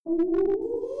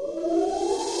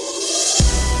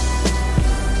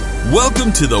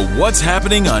Welcome to the What's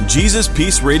Happening on Jesus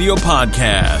Peace Radio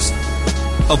podcast,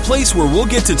 a place where we'll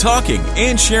get to talking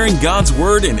and sharing God's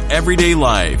Word in everyday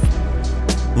life.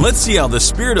 Let's see how the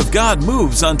Spirit of God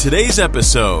moves on today's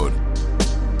episode.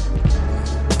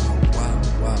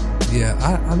 Wow. Yeah,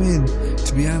 I mean,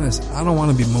 to be honest, I don't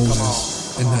want to be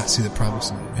Moses and not see the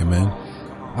promised land. Amen.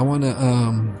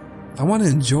 I want to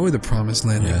enjoy the promised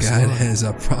land that God has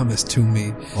promised to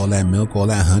me. All that milk, all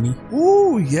that honey.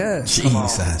 Ooh, yes.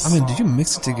 Jesus. I mean, did you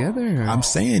mix it together? Or? I'm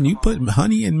saying you put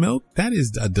honey in milk. That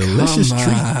is a delicious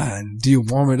treat. Do you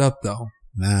warm it up though?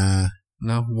 Nah.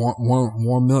 No,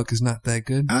 warm milk is not that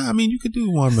good. I mean, you could do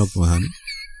warm milk with honey.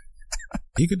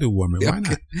 You could do warm milk. Why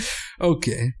not?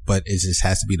 Okay. But it just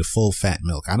has to be the full fat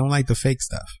milk. I don't like the fake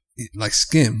stuff. Like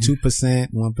skim. 2%,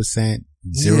 1%,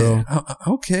 0. Yeah.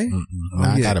 Okay.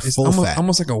 I got a full fat.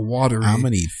 Almost like a watery. I'm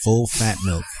going to need full fat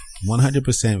milk.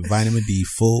 100% vitamin D,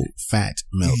 full fat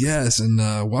milk. Yes, and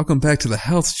welcome back to the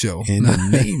health show. In the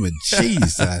name of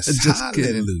Jesus. Just Hallelujah.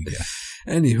 Kidding.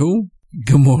 Anywho,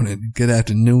 good morning, good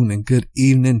afternoon, and good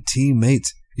evening,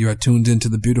 teammates. You are tuned into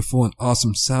the beautiful and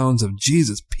awesome sounds of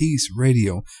Jesus Peace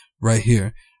Radio right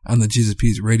here on the Jesus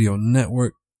Peace Radio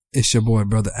Network. It's your boy,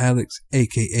 Brother Alex,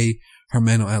 a.k.a.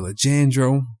 Hermano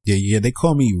Alejandro. Yeah. They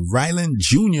call me Ryland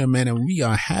Jr., man, and we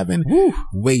are having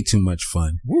way too much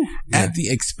fun at the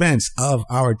expense of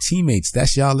our teammates.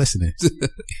 That's y'all listening.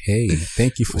 Hey,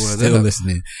 thank you for still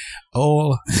listening.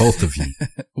 Both of you.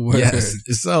 Yes.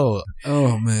 So.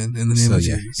 Oh, man. In the name of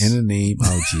Jesus. In the name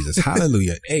of Jesus.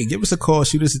 Hallelujah. Hey, give us a call.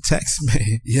 Shoot us a text,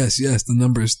 man. Yes. The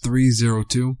number is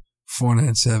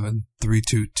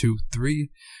 302-497-3223.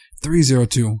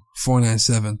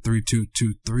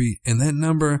 302-497-3223. And that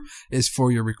number is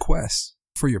for your requests,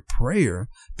 for your prayer,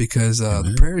 because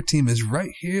the prayer team is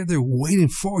right here. They're waiting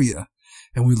for you.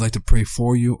 And we'd like to pray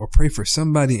for you or pray for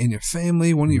somebody in your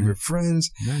family, one of your friends,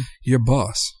 your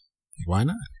boss. Why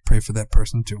not? Pray for that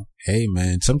person too. Hey,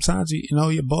 man, sometimes,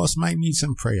 your boss might need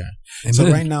some prayer. Amen. So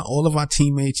right now, all of our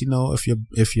teammates, if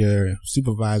your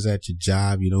supervisor at your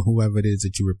job, whoever it is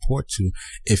that you report to,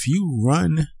 if you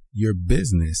run your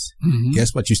business,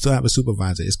 guess what? You still have a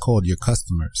supervisor. It's called your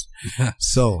customers. Yeah.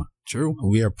 So true.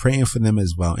 We are praying for them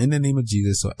as well in the name of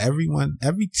Jesus. So every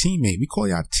teammate, we call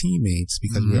y'all teammates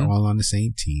because we're all on the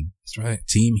same team. That's right.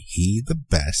 Team He the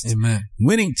Best. Amen.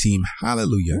 Winning team.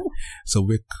 Hallelujah. Woo. So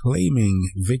we're claiming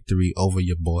victory over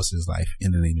your boss's life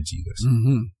in the name of Jesus.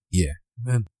 Yeah.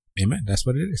 Amen. That's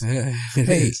what it is. Yeah,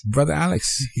 hey, Brother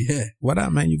Alex. Yeah. What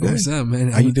up, man? You good? What's up,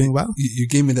 man? Are you doing well? You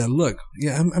gave me that look.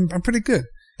 Yeah, I'm pretty good.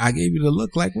 I gave you the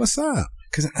look like, what's up?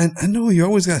 Because I know you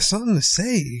always got something to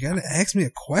say. You got to ask me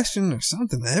a question or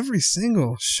something every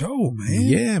single show, man.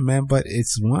 Yeah, man, but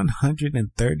it's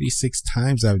 136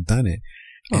 times I've done it.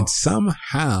 And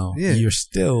somehow you're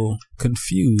still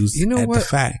confused the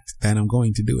fact that I'm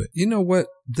going to do it. You know what?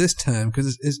 This time,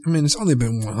 because it's only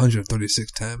been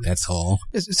 136 times. That's all.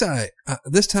 It's all right.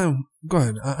 This time, go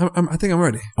ahead. I think I'm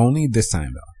ready. Only this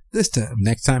time, though. This time.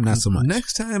 Next time, not so much.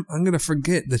 Next time, I'm going to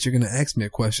forget that you're going to ask me a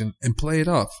question and play it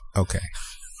off. Okay.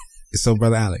 So,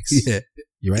 Brother Alex. Yeah.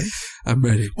 You ready? I'm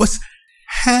ready. What's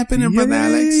happening, Brother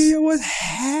Alex? What's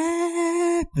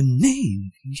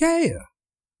happening? Yeah.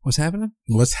 What's happening?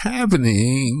 What's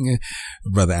happening,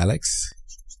 Brother Alex,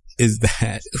 is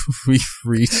that we've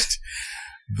reached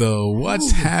the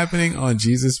What's Happening on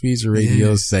Jesus Peace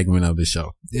Radio segment of the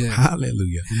show. Yeah.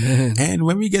 Hallelujah. Amen. And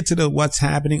when we get to the What's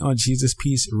Happening on Jesus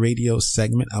Peace Radio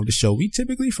segment of the show, we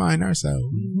typically find ourselves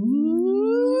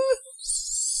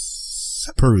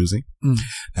perusing.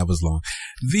 That was long.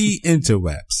 The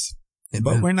interwebs. Amen.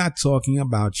 But we're not talking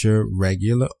about your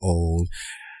regular old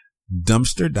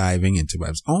dumpster diving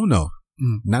interwebs. Oh no.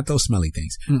 Not those smelly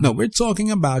things. No, we're talking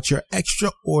about your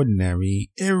extraordinary,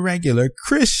 irregular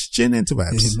Christian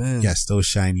interwebs. Amen. Yes, those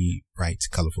shiny, bright,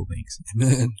 colorful things.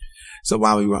 Amen. So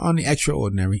while we were on the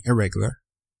extraordinary, irregular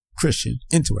Christian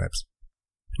interwebs,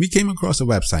 we came across a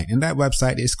website, and that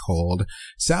website is called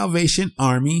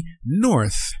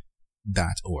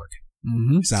SalvationArmyNorth.org.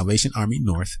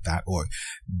 SalvationArmyNorth.org.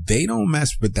 They don't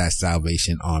mess with that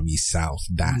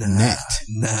SalvationArmySouth.net.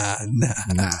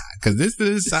 Nah. Cause this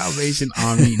is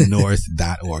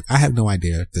SalvationArmyNorth.org. I have no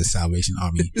idea if the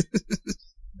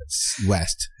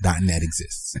SalvationArmyWest.net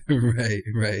exists.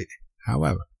 Right.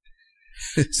 However,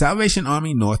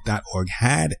 SalvationArmyNorth.org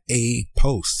had a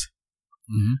post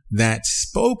that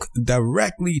spoke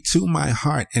directly to my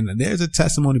heart. And there's a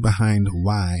testimony behind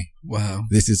why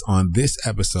this is on this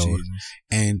episode. Jesus.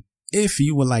 And if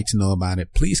you would like to know about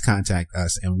it, please contact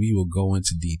us and we will go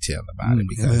into detail about it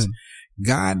because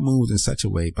God moves in such a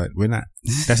way, but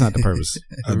that's not the purpose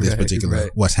of this particular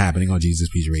What's Happening on Jesus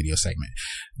Peace Radio segment.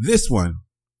 This one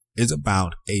is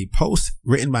about a post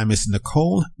written by Miss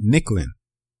Nicole Nicklin.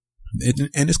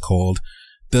 And it's called,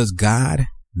 Does God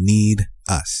Need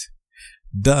Us?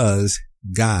 Does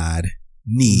God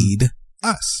Need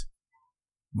Us?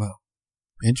 Well,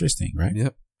 interesting, right?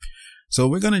 Yep. So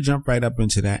we're going to jump right up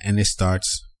into that, and it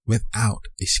starts without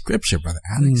a scripture, Brother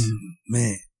Alex.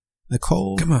 Man.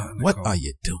 Nicole, come on, Nicole. What are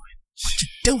you doing? What you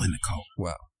doing, Nicole?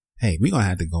 Well, hey, we're going to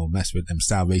have to go mess with them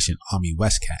Salvation Army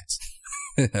West cats.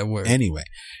 That anyway,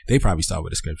 they probably start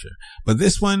with a scripture. But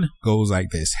this one goes like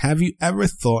this. Have you ever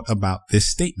thought about this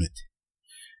statement?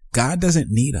 God doesn't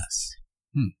need us.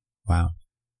 Wow.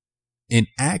 In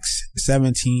Acts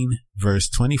 17, verse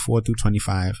 24 through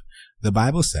 25, the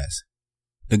Bible says,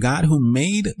 the God who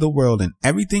made the world and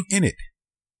everything in it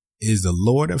is the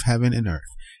Lord of heaven and earth,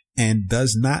 and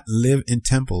does not live in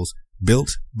temples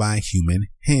built by human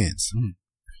hands.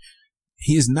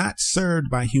 He is not served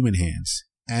by human hands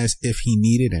as if he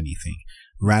needed anything.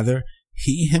 Rather,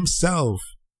 he himself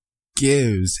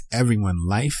gives everyone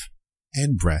life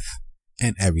and breath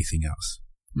and everything else.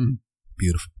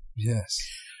 Beautiful. Yes.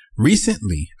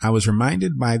 Recently, I was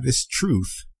reminded by this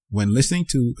truth when listening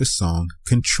to the song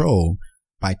Control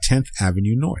by 10th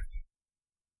Avenue North.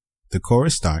 The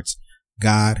chorus starts,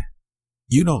 God,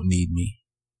 you don't need me.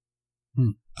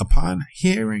 Upon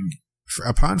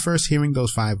first hearing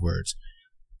those 5 words,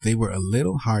 they were a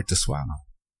little hard to swallow.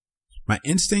 My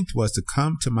instinct was to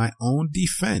come to my own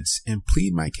defense and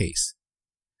plead my case.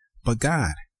 But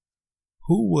God,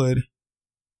 who would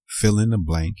fill in the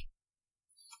blank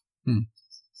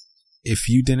if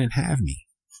you didn't have me?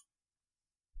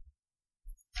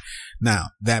 Now,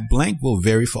 that blank will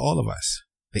vary for all of us.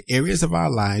 The areas of our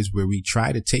lives where we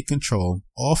try to take control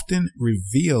often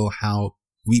reveal how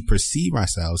we perceive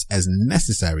ourselves as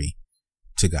necessary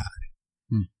to God.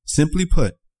 Simply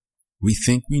put, we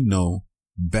think we know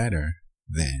better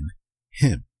than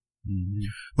him.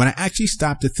 When I actually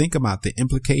stopped to think about the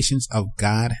implications of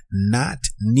God not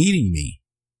needing me,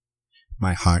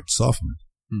 my heart softened.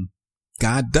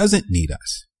 God doesn't need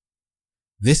us.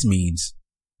 This means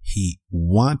he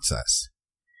wants us.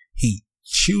 He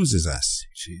chooses us.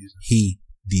 He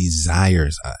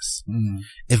desires us.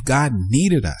 If God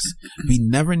needed us, we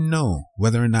never know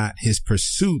whether or not his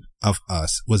pursuit of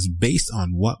us was based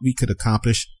on what we could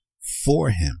accomplish for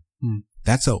him.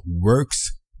 That's a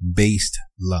works-based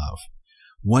love,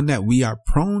 one that we are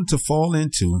prone to fall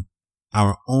into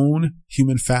our own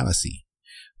human fallacy.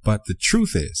 But the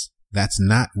truth is, that's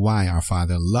not why our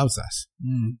Father loves us.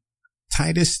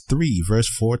 Titus 3 verse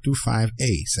 4 through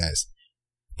 5a says,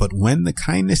 but when the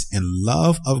kindness and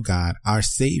love of God, our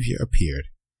Savior, appeared,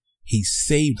 he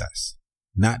saved us,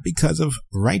 not because of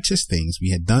righteous things we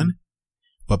had done,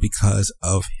 but because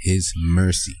of his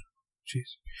mercy.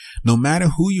 No matter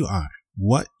who you are,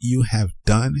 what you have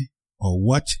done, or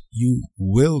what you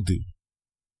will do,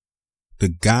 the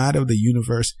God of the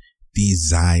universe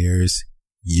desires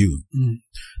you.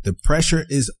 The pressure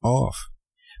is off.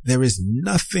 There is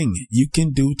nothing you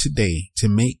can do today to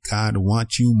make God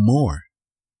want you more,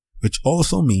 which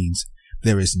also means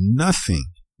there is nothing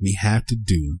we have to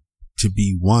do to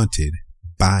be wanted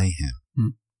by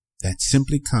him. That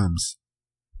simply comes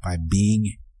by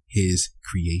being his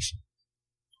creation.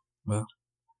 Well,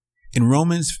 in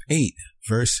Romans 8,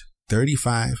 verse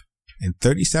 35 and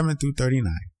 37 through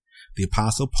 39, the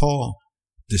Apostle Paul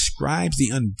describes the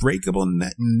unbreakable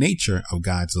nature of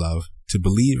God's love to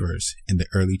believers in the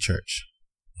early church.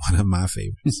 One of my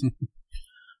favorites.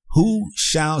 Who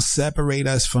shall separate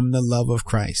us from the love of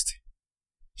Christ?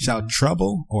 Shall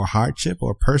trouble or hardship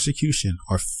or persecution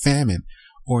or famine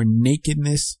or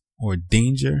nakedness or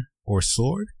danger or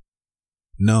sword?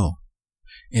 No.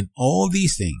 In all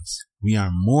these things, we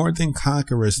are more than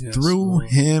conquerors through Lord.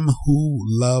 Him who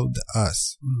loved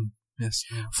us. Yes,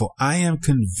 Lord. For I am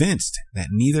convinced that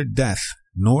neither death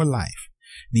nor life,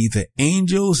 neither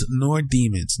angels nor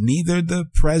demons, neither the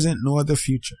present nor the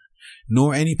future,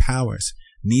 nor any powers,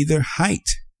 neither height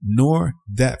nor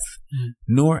depth,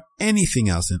 nor anything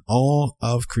else in all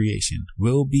of creation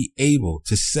will be able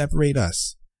to separate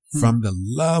us from the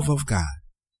love of God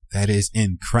that is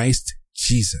in Christ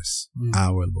Jesus,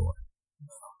 our Lord.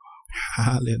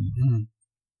 Hallelujah.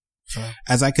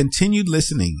 As I continued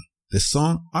listening, the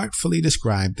song artfully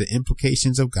described the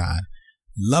implications of God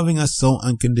loving us so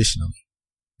unconditionally.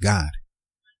 God,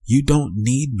 you don't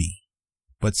need me,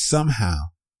 but somehow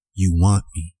you want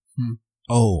me.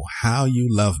 Oh, how you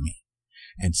love me.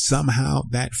 And somehow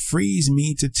that frees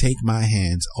me to take my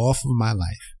hands off of my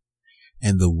life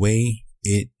and the way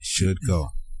it should go.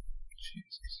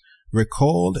 we're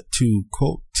called to,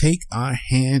 quote, take our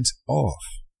hands off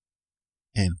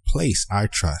and place our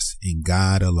trust in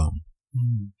God alone,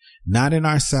 not in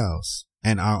ourselves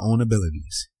and our own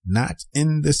abilities, not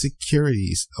in the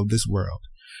securities of this world,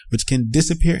 which can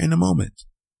disappear in a moment,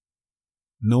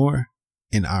 nor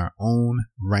in our own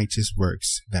righteous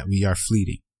works that we are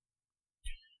fleeting,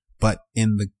 but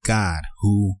in the God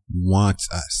who wants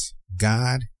us.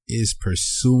 God is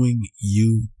pursuing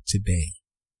you today.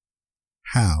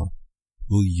 How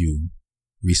will you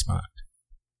respond?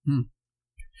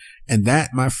 And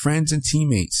that, my friends and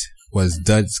teammates, was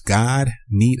Does God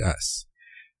Need Us?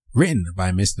 Written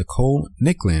by Miss Nicole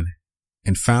Nicklin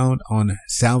and found on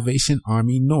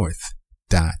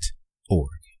SalvationArmyNorth.org.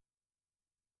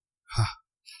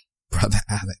 Brother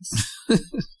Alex.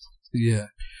 Yeah.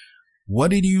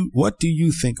 What do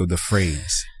you think of the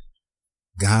phrase,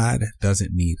 God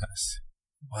doesn't need us?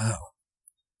 Wow.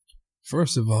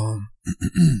 First of all,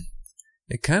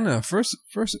 it kind of, first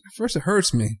it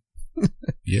hurts me.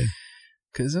 Yeah.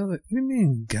 Cause I'm like, what do you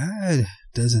mean God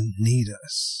doesn't need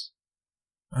us?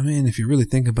 I mean, if you really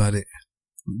think about it,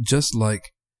 just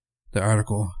like the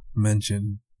article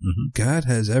mentioned, God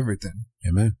has everything.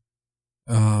 Amen.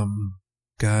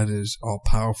 God is all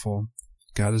powerful.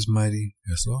 God is mighty.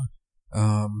 Yes, Lord.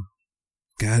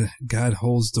 God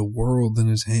holds the world in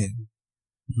his hand.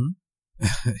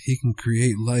 He can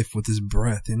create life with his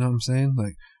breath. You know what I'm saying?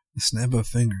 Like the snap of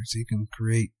fingers, he can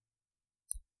create.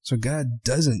 So God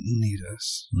doesn't need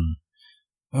us.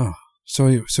 Oh,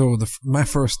 so my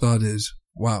first thought is,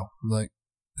 wow, like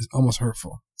it's almost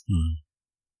hurtful.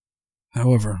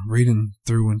 However, reading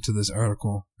through into this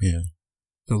article,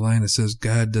 the line that says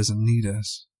God doesn't need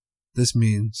us, this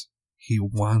means he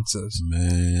wants us.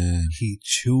 Man. He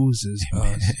chooses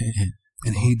us.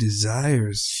 And he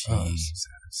desires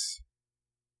us.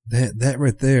 That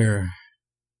right there,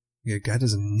 yeah, God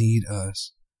doesn't need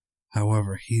us.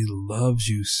 However, he loves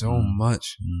you so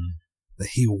much that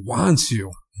he wants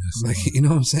you. Yes, like, you know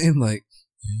what I'm saying? Like,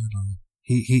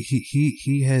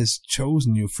 he has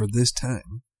chosen you for this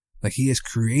time. Like, he has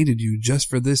created you just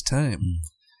for this time.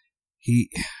 I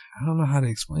don't know how to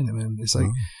explain it, man. It's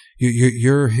like,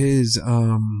 you're his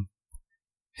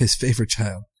favorite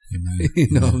child. Amen.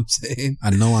 You know what I'm saying? I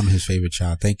know I'm his favorite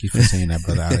child. Thank you for saying that,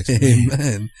 Brother Alex.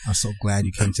 Amen. I'm so glad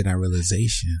you came to that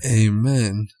realization.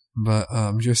 Amen. But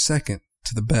you're second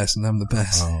to the best, and I'm the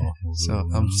best. Oh, so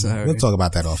I'm sorry. We'll talk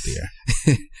about that off the air.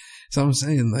 So I'm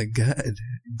saying, like, God,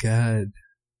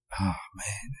 oh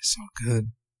man, it's so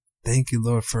good. Thank you,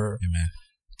 Lord, for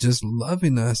just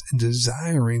loving us and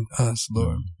desiring us,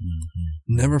 Lord.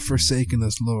 Never forsaking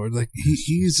us, Lord. Like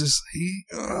he's just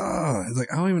it's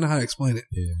like I don't even know how to explain it.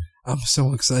 Yeah. I'm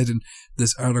so excited.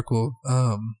 This article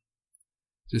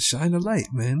just shine a light,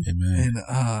 man. Amen. And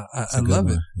I love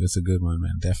it. It's a good one,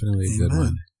 man. Definitely a good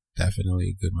one. Definitely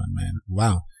a good one, man.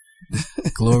 Wow.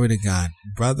 Glory to God.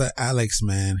 Brother Alex,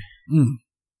 man. I'm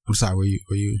sorry, were you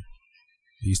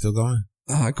still going?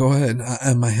 Go ahead.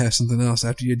 I might have something else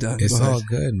after you're done. It's all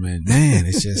good, man. Man,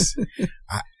 it's just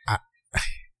I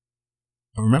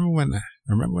remember when I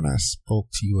spoke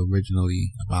to you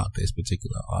originally about this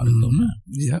particular article, man.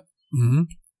 Yep.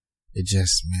 It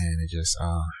just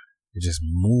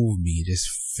moved me. It just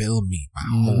filled me. My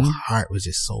whole heart was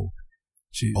just so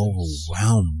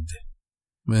overwhelmed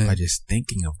by just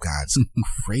thinking of God's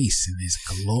grace and his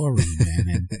glory, man.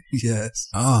 And yes.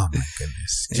 Oh my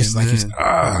goodness. Just like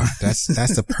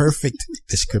that's the perfect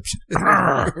description.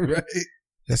 Right.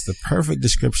 That's the perfect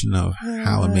description of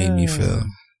how it made me feel.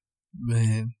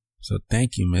 Man. So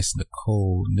thank you, Miss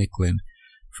Nicole Nicklin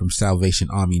from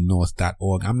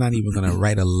SalvationArmyNorth.org. I'm not even going to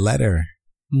write a letter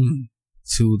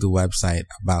to the website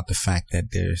about the fact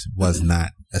that there was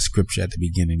not a scripture at the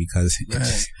beginning, because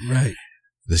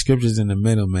the scripture's in the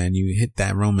middle, man. You hit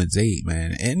that Romans 8,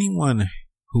 man. Anyone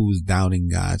who's doubting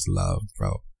God's love,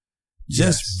 bro,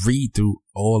 just read through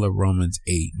all of Romans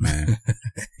 8, man.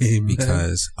 Amen.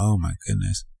 Because, oh my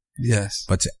goodness. Yes.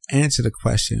 But to answer the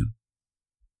question,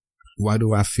 why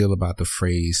do I feel about the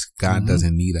phrase, God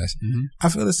doesn't need us? I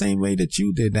feel the same way that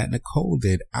you did, that Nicole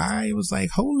did. I was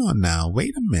like, hold on now.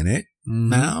 Wait a minute.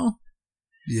 Now.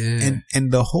 Yeah.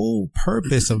 And the whole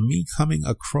purpose of me coming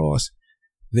across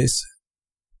this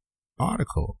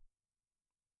article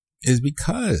is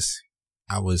because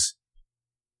I was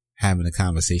having a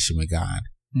conversation with God.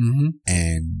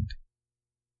 And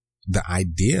the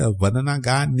idea of whether or not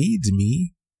God needs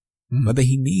me, whether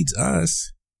he needs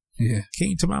us,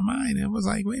 came to my mind, and was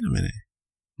like, wait a minute.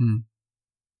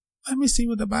 Let me see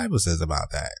what the Bible says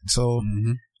about that. So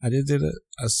I just did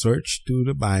a search through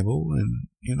the Bible, and,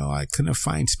 I couldn't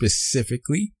find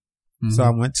specifically. So I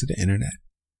went to the internet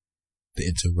the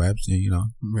interwebs,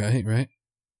 Right.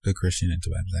 The Christian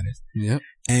interwebs, that is. Yep.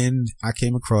 And I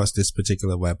came across this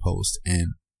particular web post,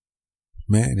 and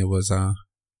man, it was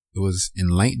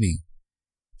enlightening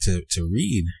to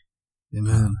read.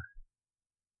 Amen.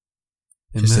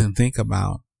 Just to think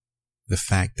about the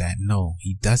fact that no,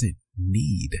 he doesn't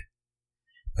need,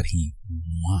 but he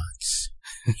wants.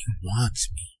 He wants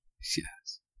me.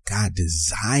 Yes. God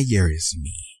desires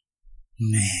me.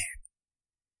 Man.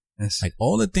 That's like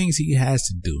all the things he has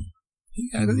to do. He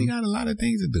got a lot of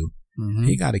things to do. Mm-hmm.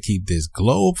 He got to keep this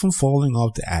globe from falling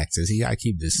off the axis. He got to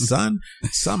keep the sun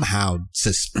somehow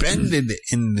suspended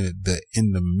in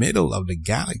the middle of the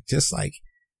galaxy, just like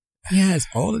he has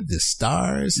all of the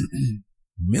stars,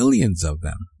 millions of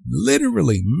them,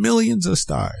 literally millions of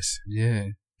stars,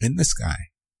 in the sky.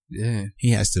 Yeah,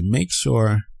 he has to make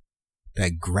sure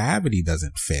that gravity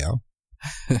doesn't fail,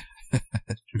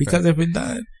 because if it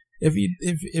does. If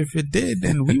it did,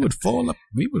 then we would fall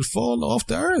off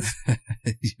the earth.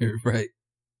 You're right.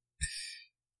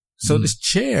 So this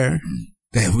chair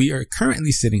that we are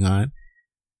currently sitting on,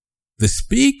 the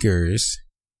speakers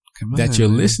that you're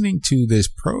listening to this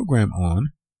program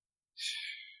on,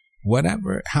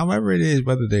 however it is,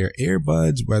 whether they're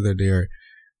earbuds, whether they're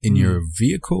in your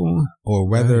vehicle, or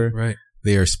whether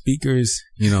they are speakers,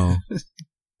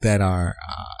 that are,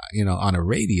 on a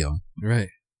radio. Right.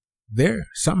 They're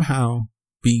somehow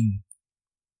being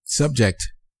subject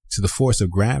to the force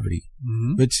of gravity,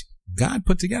 which God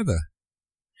put together.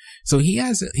 So he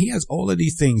has all of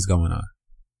these things going on.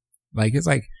 Like, it's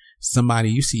like somebody,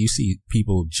 you see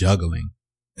people juggling.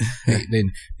 They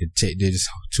just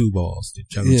two balls. They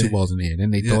juggle two balls in the air.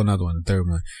 Then they throw another one, the third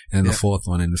one, and then the fourth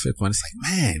one, and the fifth one. It's like,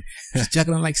 man, he's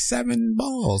juggling like 7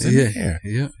 balls in the air.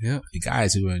 Yeah. The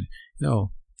guys who are,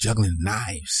 juggling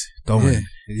knives, throwing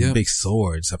big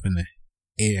swords up in the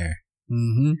air.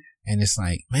 Mm-hmm. And it's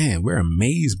like, man, we're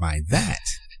amazed by that.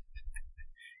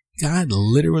 God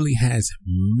literally has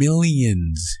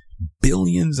millions,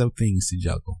 billions of things to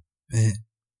juggle. Man.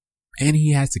 And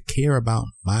he has to care about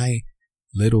my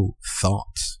little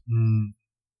thoughts.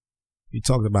 We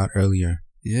talked about earlier.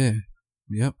 Yeah.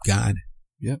 Yep. God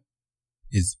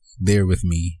is there with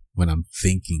me when I'm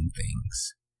thinking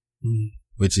things,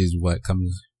 which is what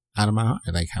comes out of my heart,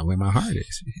 like where my heart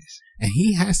is. And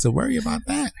he has to worry about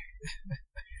that.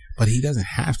 But he doesn't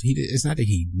have to. It's not that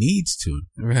he needs to.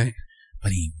 Right.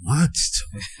 But he wants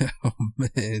to. Oh,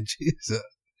 man, Jesus.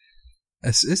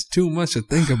 It's too much to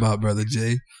think about, Brother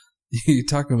Jay. You're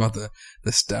talking about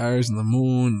the stars and the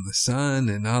moon and the sun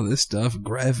and all this stuff,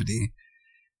 gravity.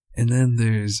 And then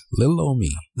there's little old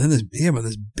me. Then there's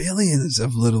billions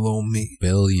of little old me.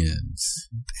 Billions,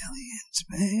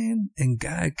 man. And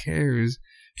God cares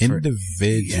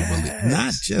individually,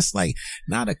 not just like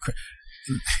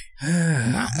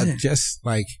just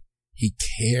like he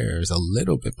cares a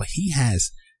little bit, but he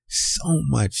has so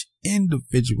much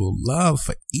individual love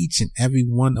for each and every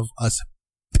one of us,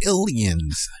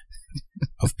 billions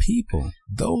of people,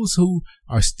 those who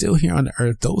are still here on the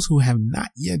earth, those who have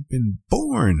not yet been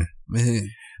born, man,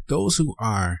 those who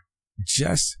are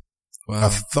just a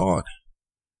thought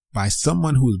by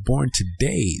someone who was born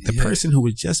today, the person who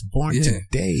was just born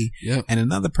today, and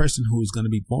another person who is going to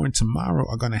be born tomorrow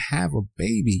are going to have a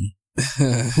baby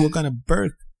who are going to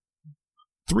birth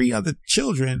 3 other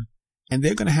children, and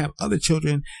they're going to have other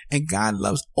children, and God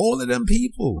loves all of them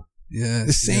people. Yeah,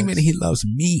 the same way that he loves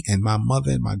me and my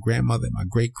mother and my grandmother and my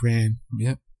great-grand.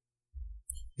 Yep.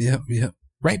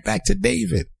 Right back to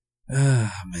David.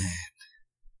 Ah, man.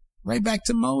 Right back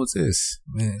to Moses,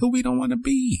 man, who we don't want to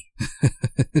be.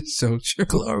 So true.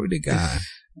 Glory to God.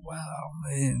 Wow,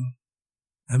 man.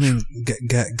 I mean,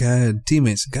 God,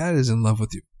 teammates, God is in love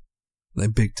with you,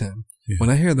 like big time. Yeah. When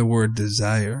I hear the word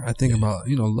desire, I think about,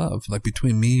 love, like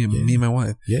between me and my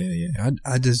wife. Yeah.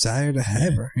 I desire to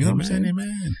have her. You know what I'm saying?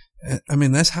 Amen. I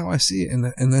mean, that's how I see it,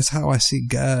 and that's how I see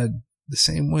God the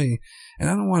same way. And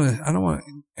I don't want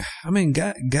to. I mean,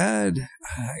 God.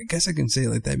 I guess I can say it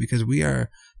like that because we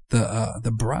are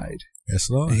the bride.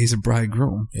 Yes, Lord. And he's a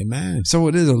bridegroom. Amen. So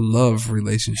it is a love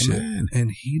relationship. Amen.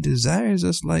 And he desires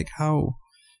us like how,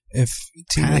 if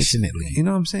passionately, you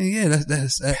know what I'm saying? Yeah,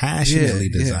 that's passionately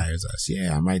desires us.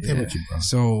 Yeah, I'm right there with you, bro.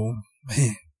 So,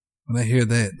 man, when I hear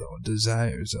that though,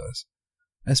 desires us,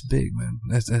 that's big, man.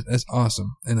 That's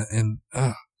awesome. And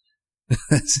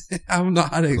that's it. I don't know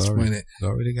how to explain it.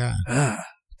 Glory to God.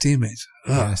 Teammates.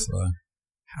 Yes, Lord.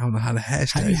 I don't know how to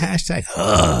hashtag. How do you hashtag?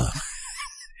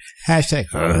 Hashtag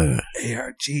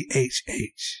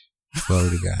ARGHH. Glory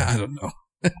to God. I don't know.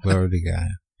 Glory to God.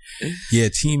 Yeah,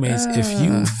 teammates, if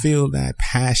you feel that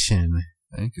passion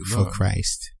Thank you, for Lord.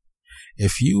 Christ,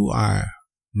 if you are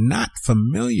not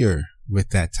familiar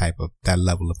with that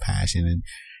level of passion, and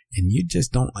you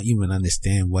just don't even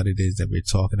understand what it is that we're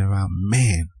talking about,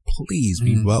 man, please,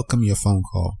 we welcome your phone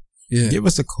call. Yeah. Give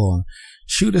us a call.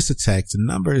 Shoot us a text. The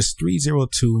number is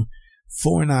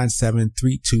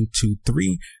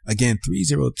 302-497-3223. Again,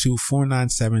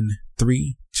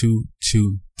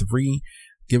 302-497-3223.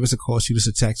 Give us a call, shoot us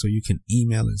a text, or you can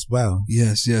email as well.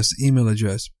 Yes. Email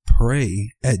address,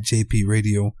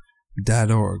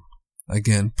 pray@jpradio.org.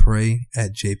 Again,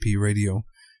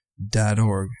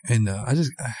 pray@jpradio.org. And I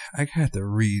have to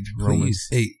read Romans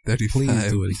 8:35.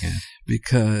 Please do it again.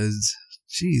 Because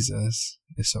Jesus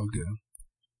is so good.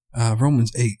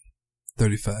 Romans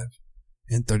 8:35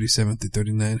 and 37 through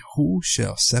 39. Who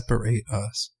shall separate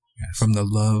us from the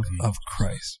love of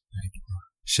Christ?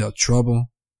 Shall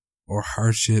trouble, or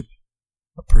hardship,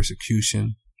 or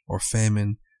persecution, or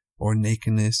famine, or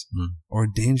nakedness, or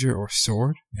danger, or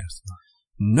sword? Yes.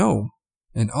 No.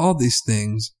 In all these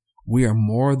things, we are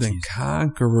more than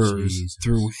conquerors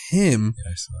through Him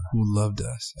who loved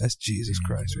us. That's Jesus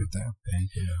Christ right there. Thank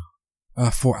you.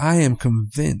 For I am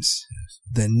convinced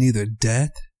that neither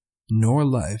death nor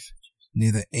life,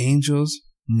 neither angels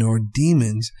nor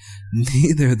demons,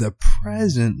 neither the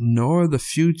present nor the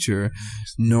future,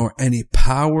 nor any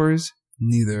powers,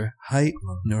 neither height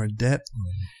nor depth,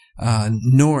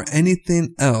 nor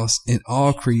anything else in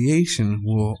all creation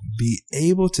will be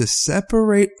able to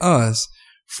separate us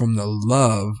from the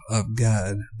love of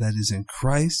God that is in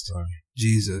Christ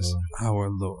Jesus our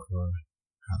Lord.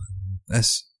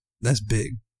 That's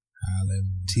big. Hallelujah.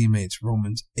 Teammates,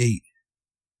 Romans 8.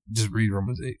 Just read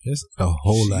Romans 8. Just the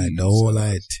whole lot.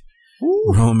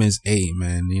 Woo. Romans 8,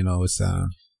 man. You know, it's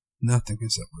nothing can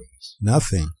separate us.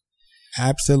 Nothing.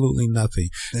 Absolutely nothing.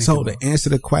 So to answer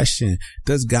the question,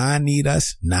 does God need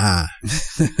us? Nah.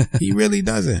 He really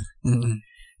doesn't. Mm-mm.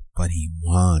 But He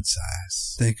wants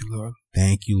us. Thank you, Lord.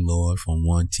 Thank you, Lord, for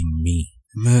wanting me.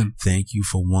 Amen. Thank you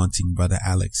for wanting Brother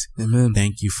Alex. Amen.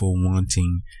 Thank you for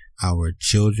wanting our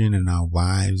children and our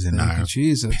wives and our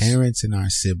parents and our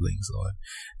siblings, Lord.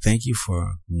 Thank you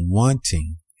for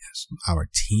wanting our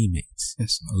teammates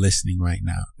listening right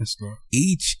now. Yes, Lord.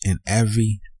 Each and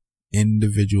every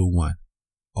individual one.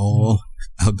 All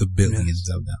of the billions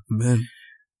of them. Amen.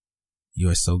 You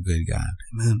are so good, God.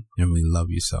 Amen. And we love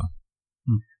you so.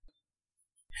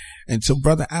 And so,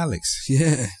 Brother Alex.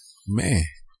 Yeah. Man.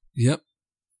 Yep.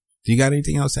 You got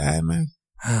anything else to add, man?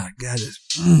 God is.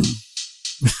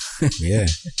 Yeah,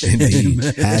 indeed.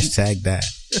 Hashtag that.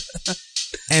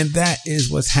 And that is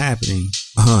what's happening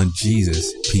on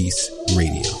Jesus Peace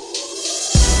Radio.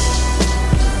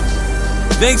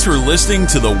 Thanks for listening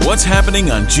to the What's Happening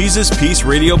on Jesus Peace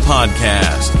Radio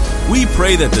podcast. We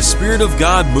pray that the Spirit of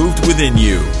God moved within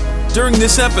you during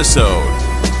this episode.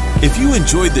 If you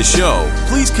enjoyed the show,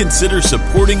 please consider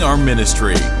supporting our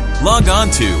ministry. Log on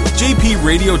to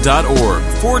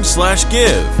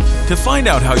jpradio.org/give to find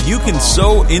out how you can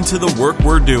sow into the work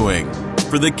we're doing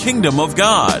for the kingdom of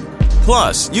God.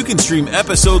 Plus, you can stream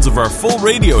episodes of our full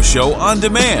radio show on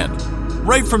demand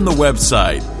right from the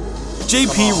website,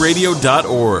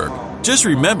 jpradio.org. Just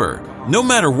remember, no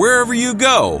matter wherever you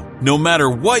go, no matter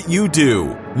what you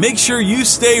do, make sure you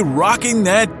stay rocking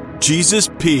that Jesus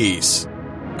peace.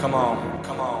 Come on,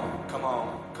 come on, come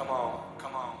on, come on.